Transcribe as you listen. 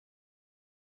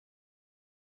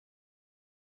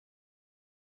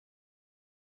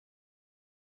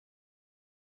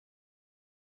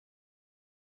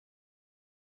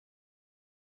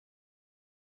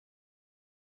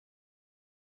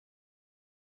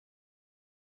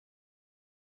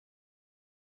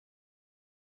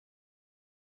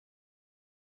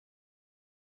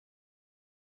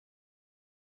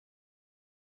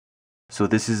So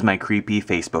this is my creepy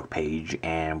Facebook page,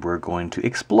 and we're going to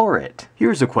explore it.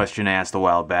 Here's a question I asked a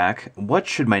while back. What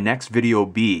should my next video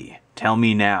be? Tell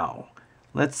me now.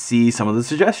 Let's see some of the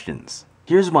suggestions.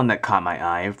 Here's one that caught my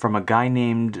eye from a guy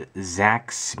named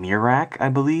Zack Project, I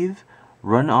believe.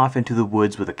 Run off into the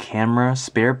woods with a camera,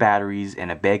 spare batteries,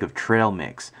 and a bag of trail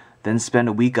mix. Then spend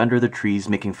a week under the trees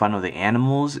making fun of the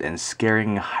animals and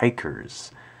scaring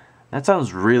hikers. That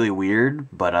sounds really weird,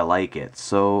 but I like it.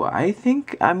 So I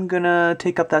think I'm gonna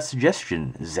take up that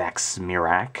suggestion, Zack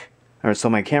Project. Alright, so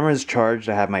my camera is charged,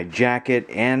 I have my jacket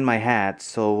and my hat,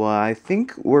 so I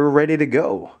think we're ready to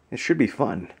go. It should be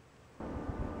fun.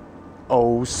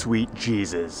 Oh, sweet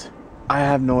Jesus. I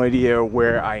have no idea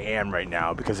where I am right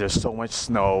now because there's so much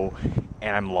snow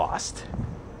and I'm lost.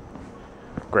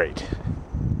 Great.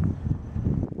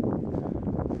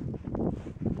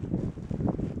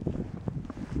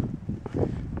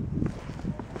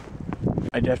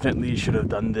 I definitely should have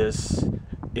done this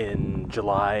in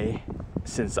July,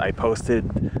 since I posted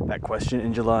that question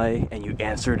in July and you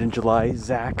answered in July,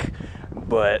 Zach,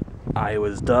 but I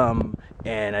was dumb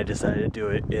and I decided to do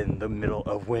it in the middle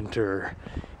of winter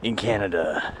in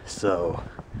Canada. So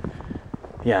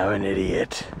yeah, I'm an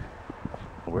idiot.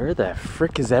 Where the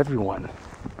frick is everyone?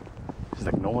 There's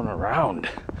like no one around.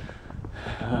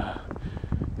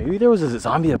 Maybe there was a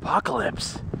zombie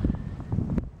apocalypse.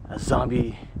 A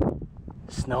zombie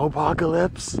snow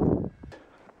apocalypse?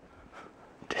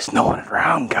 There's no one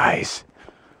around, guys.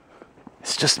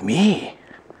 It's just me.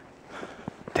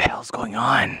 What the hell's going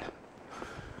on?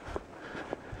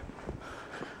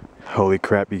 Holy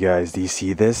crap, you guys. Do you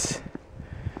see this?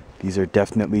 These are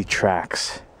definitely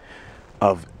tracks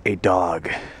of a dog.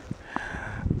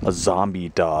 A zombie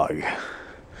dog.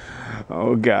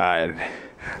 Oh god.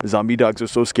 Zombie dogs are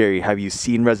so scary. Have you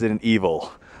seen Resident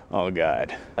Evil? Oh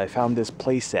god. I found this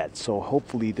playset, so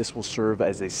hopefully this will serve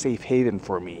as a safe haven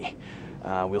for me.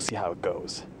 We'll see how it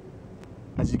goes.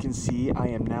 As you can see, I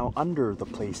am now under the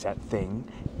playset thing,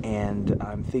 and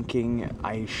I'm thinking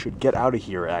I should get out of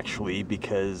here actually,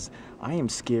 because I am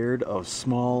scared of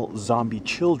small zombie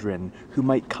children who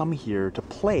might come here to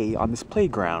play on this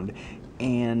playground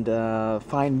and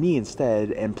find me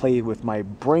instead and play with my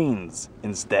brains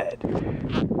instead.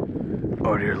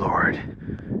 Oh dear Lord.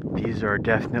 These are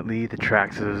definitely the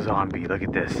tracks of a zombie. Look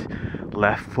at this.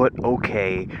 Left foot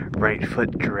okay, right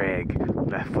foot drag.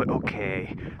 Left foot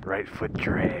okay, right foot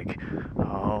drag.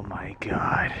 Oh my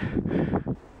god.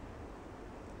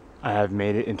 I have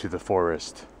made it into the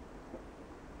forest.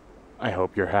 I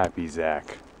hope you're happy,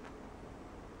 Zach.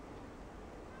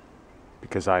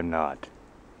 Because I'm not.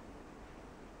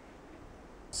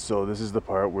 So this is the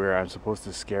part where I'm supposed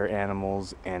to scare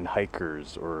animals and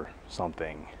hikers or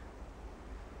something.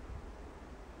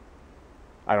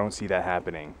 I don't see that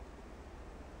happening.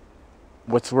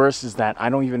 What's worse is that I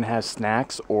don't even have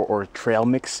snacks or trail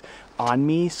mix on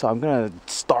me, so I'm gonna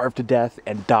starve to death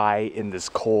and die in this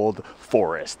cold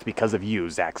forest because of you,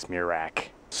 Zack Project.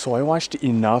 So I watched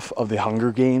enough of the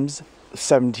Hunger Games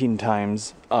 17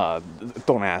 times,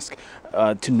 don't ask,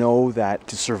 to know that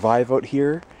to survive out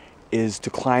here is to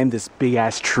climb this big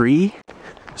ass tree.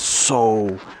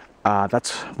 So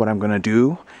that's what I'm gonna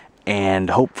do. And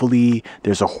hopefully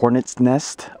there's a hornet's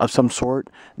nest of some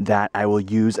sort that I will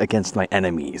use against my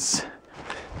enemies.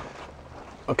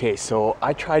 Okay, so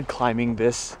I tried climbing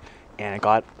this and I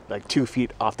got like 2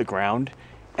 feet off the ground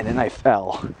and then I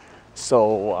fell.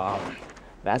 So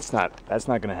that's not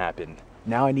gonna happen.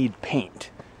 Now I need paint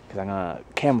because I'm gonna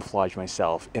camouflage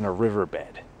myself in a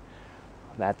riverbed.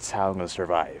 That's how I'm gonna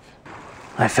survive.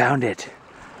 I found it.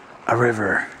 A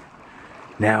river.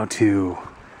 Now to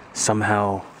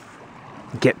somehow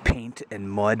get paint and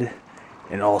mud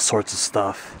and all sorts of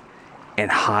stuff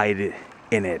and hide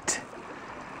in it,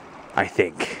 I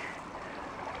think.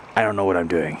 I don't know what I'm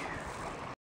doing.